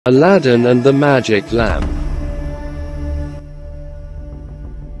Aladdin and the Magic Lamp.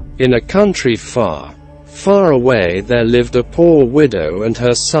 In a country far, far away there lived a poor widow and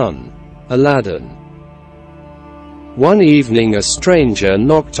her son, Aladdin. One evening a stranger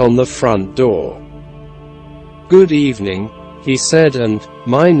knocked on the front door. "Good evening," he said, "and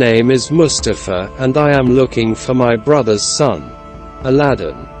my name is Mustafa, and I am looking for my brother's son,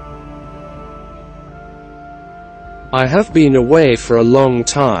 Aladdin. I have been away for a long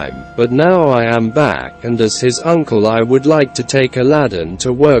time, but now I am back, and as his uncle I would like to take Aladdin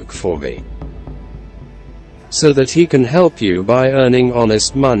to work for me, so that he can help you by earning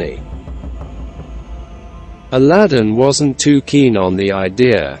honest money." Aladdin wasn't too keen on the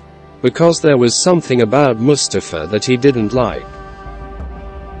idea, because there was something about Mustafa that he didn't like.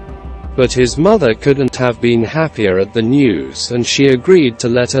 But his mother couldn't have been happier at the news, and she agreed to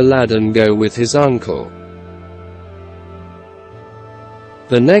let Aladdin go with his uncle.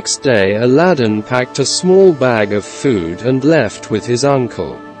 The next day Aladdin packed a small bag of food and left with his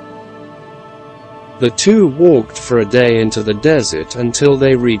uncle. The two walked for a day into the desert until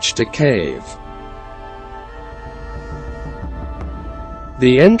they reached a cave.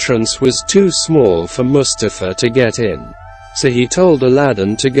 The entrance was too small for Mustafa to get in, so he told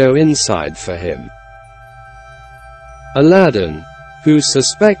Aladdin to go inside for him. Aladdin, who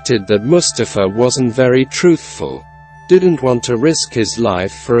suspected that Mustafa wasn't very truthful, didn't want to risk his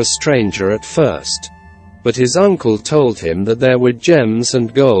life for a stranger at first, but his uncle told him that there were gems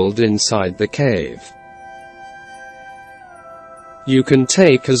and gold inside the cave. "You can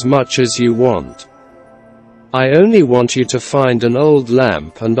take as much as you want. I only want you to find an old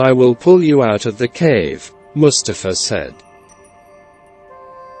lamp and I will pull you out of the cave," Mustafa said.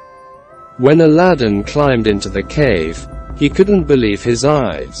 When Aladdin climbed into the cave, he couldn't believe his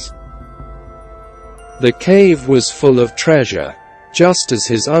eyes. The cave was full of treasure, just as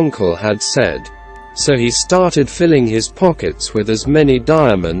his uncle had said, so he started filling his pockets with as many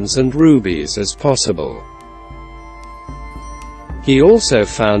diamonds and rubies as possible. He also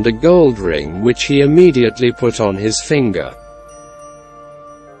found a gold ring which he immediately put on his finger.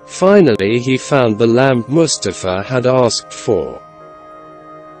 Finally he found the lamp Mustafa had asked for.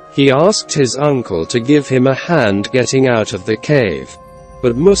 He asked his uncle to give him a hand getting out of the cave,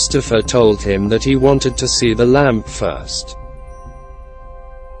 but Mustafa told him that he wanted to see the lamp first.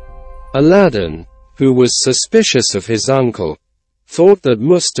 Aladdin, who was suspicious of his uncle, thought that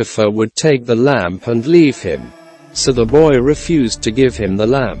Mustafa would take the lamp and leave him, so the boy refused to give him the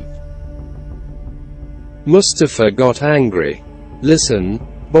lamp. Mustafa got angry. "Listen,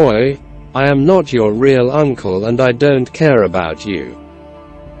 boy, I am not your real uncle and I don't care about you.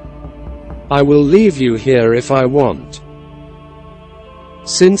 I will leave you here if I want.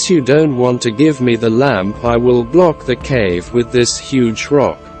 Since you don't want to give me the lamp, I will block the cave with this huge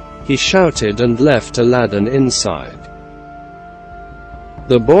rock," he shouted and left Aladdin inside.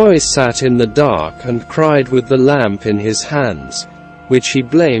 The boy sat in the dark and cried with the lamp in his hands, which he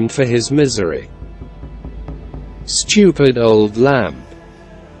blamed for his misery. "Stupid old lamp.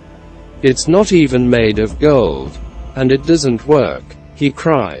 It's not even made of gold, and it doesn't work," he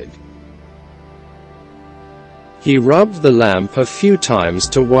cried. He rubbed the lamp a few times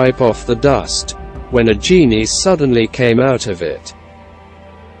to wipe off the dust, when a genie suddenly came out of it.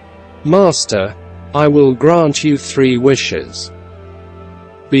 "Master, I will grant you 3 wishes.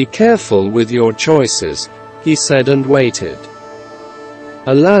 Be careful with your choices," he said and waited.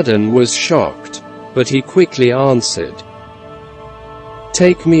 Aladdin was shocked, but he quickly answered,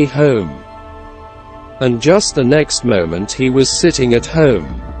 "Take me home." And just the next moment he was sitting at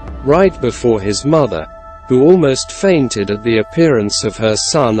home, right before his mother, who almost fainted at the appearance of her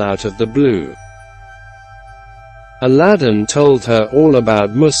son out of the blue. Aladdin told her all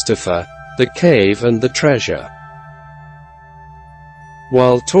about Mustafa, the cave and the treasure.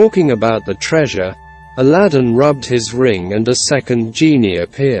 While talking about the treasure, Aladdin rubbed his ring and a second genie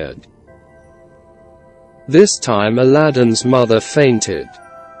appeared. This time Aladdin's mother fainted.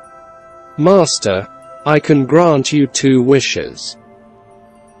 "Master, I can grant you 2 wishes.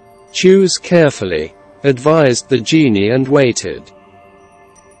 Choose carefully," advised the genie and waited.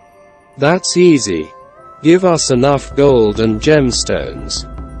 "That's easy. Give us enough gold and gemstones,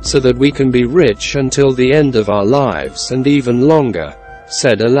 so that we can be rich until the end of our lives and even longer,"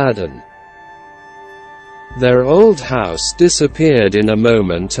 said Aladdin. Their old house disappeared in a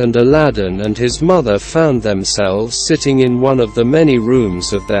moment and Aladdin and his mother found themselves sitting in one of the many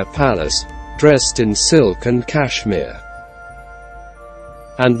rooms of their palace, dressed in silk and cashmere.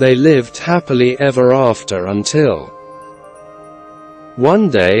 And they lived happily ever after until one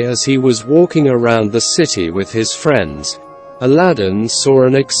day, as he was walking around the city with his friends, Aladdin saw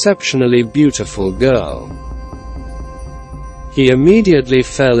an exceptionally beautiful girl. He immediately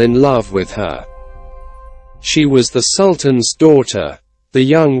fell in love with her. She was the Sultan's daughter, the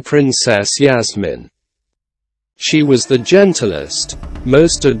young Princess Jasmine. She was the gentlest,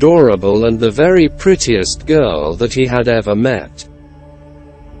 most adorable and the very prettiest girl that he had ever met.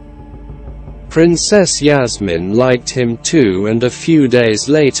 Princess Jasmine liked him too, and a few days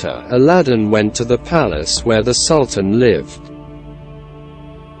later Aladdin went to the palace where the Sultan lived.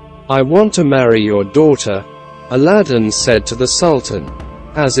 "I want to marry your daughter," Aladdin said to the Sultan,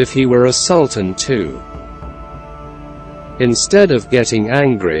 as if he were a sultan too. Instead of getting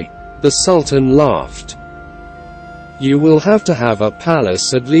angry, the Sultan laughed. "You will have to have a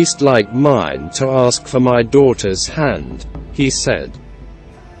palace at least like mine to ask for my daughter's hand," he said.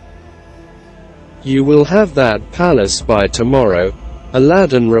 "You will have that palace by tomorrow,"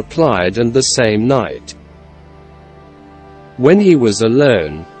 Aladdin replied, and the same night. When he was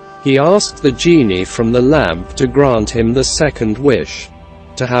alone, he asked the genie from the lamp to grant him the second wish,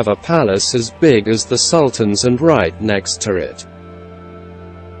 to have a palace as big as the Sultan's and right next to it.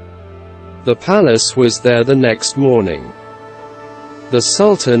 The palace was there the next morning. The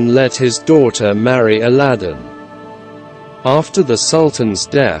Sultan let his daughter marry Aladdin. After the Sultan's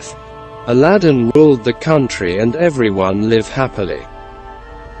death, Aladdin ruled the country and everyone lived happily.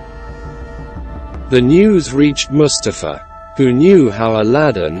 The news reached Mustafa, who knew how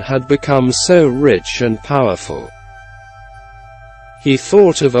Aladdin had become so rich and powerful. He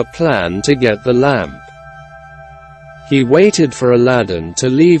thought of a plan to get the lamp. He waited for Aladdin to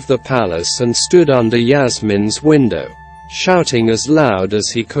leave the palace and stood under Jasmine's window, shouting as loud as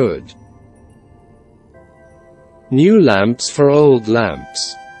he could. "New lamps for old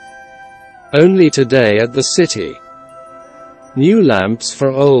lamps. Only today at the city. New lamps for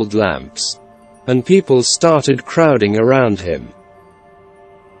old lamps." And people started crowding around him.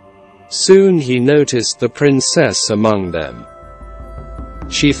 Soon he noticed the princess among them.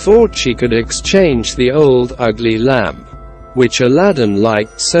 She thought she could exchange the old, ugly lamp, which Aladdin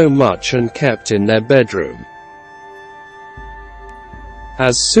liked so much and kept in their bedroom.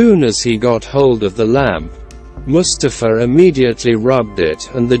 As soon as he got hold of the lamp, Mustafa immediately rubbed it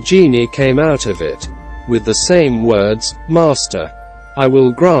and the genie came out of it, with the same words, "Master, I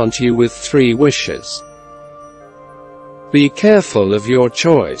will grant you with 3 wishes. Be careful of your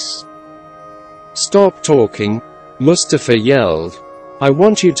choice." "Stop talking," Mustafa yelled. "I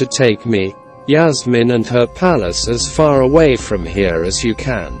want you to take me, Jasmine and her palace as far away from here as you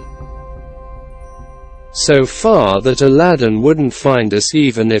can. So far that Aladdin wouldn't find us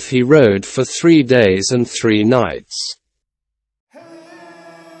even if he rode for 3 days and 3 nights.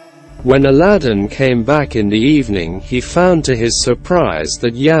 When Aladdin came back in the evening, he found to his surprise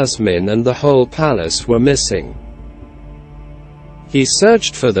that Jasmine and the whole palace were missing. He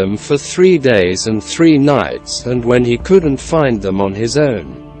searched for them for 3 days and 3 nights, and when he couldn't find them on his own,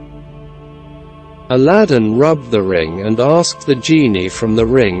 Aladdin rubbed the ring and asked the genie from the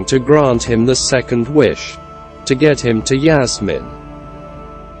ring to grant him the second wish, to get him to Jasmine.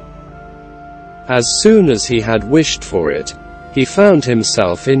 As soon as he had wished for it, he found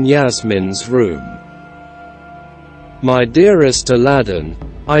himself in Jasmine's room. "My dearest Aladdin,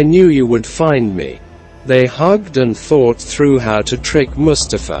 I knew you would find me." They hugged and thought through how to trick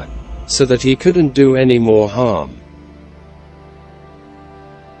Mustafa, so that he couldn't do any more harm.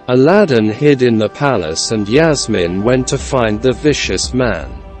 Aladdin hid in the palace and Jasmine went to find the vicious man.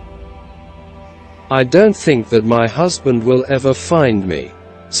 "I don't think that my husband will ever find me,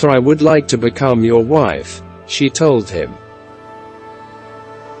 so I would like to become your wife," she told him.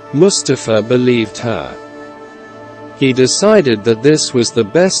 Mustafa believed her. He decided that this was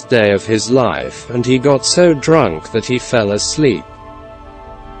the best day of his life, and he got so drunk that he fell asleep.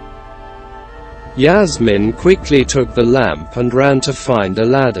 Jasmine quickly took the lamp and ran to find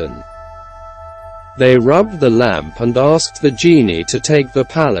Aladdin. They rubbed the lamp and asked the genie to take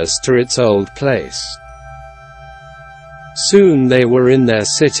the palace to its old place. Soon they were in their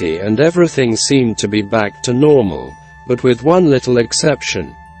city and everything seemed to be back to normal, but with one little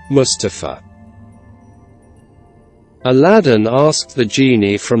exception: Mustafa. Aladdin asked the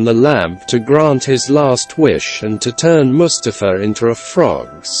genie from the lamp to grant his last wish and to turn Mustafa into a frog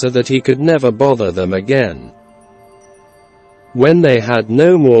so that he could never bother them again. When they had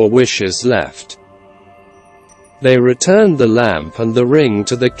no more wishes left, they returned the lamp and the ring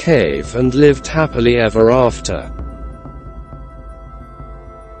to the cave and lived happily ever after.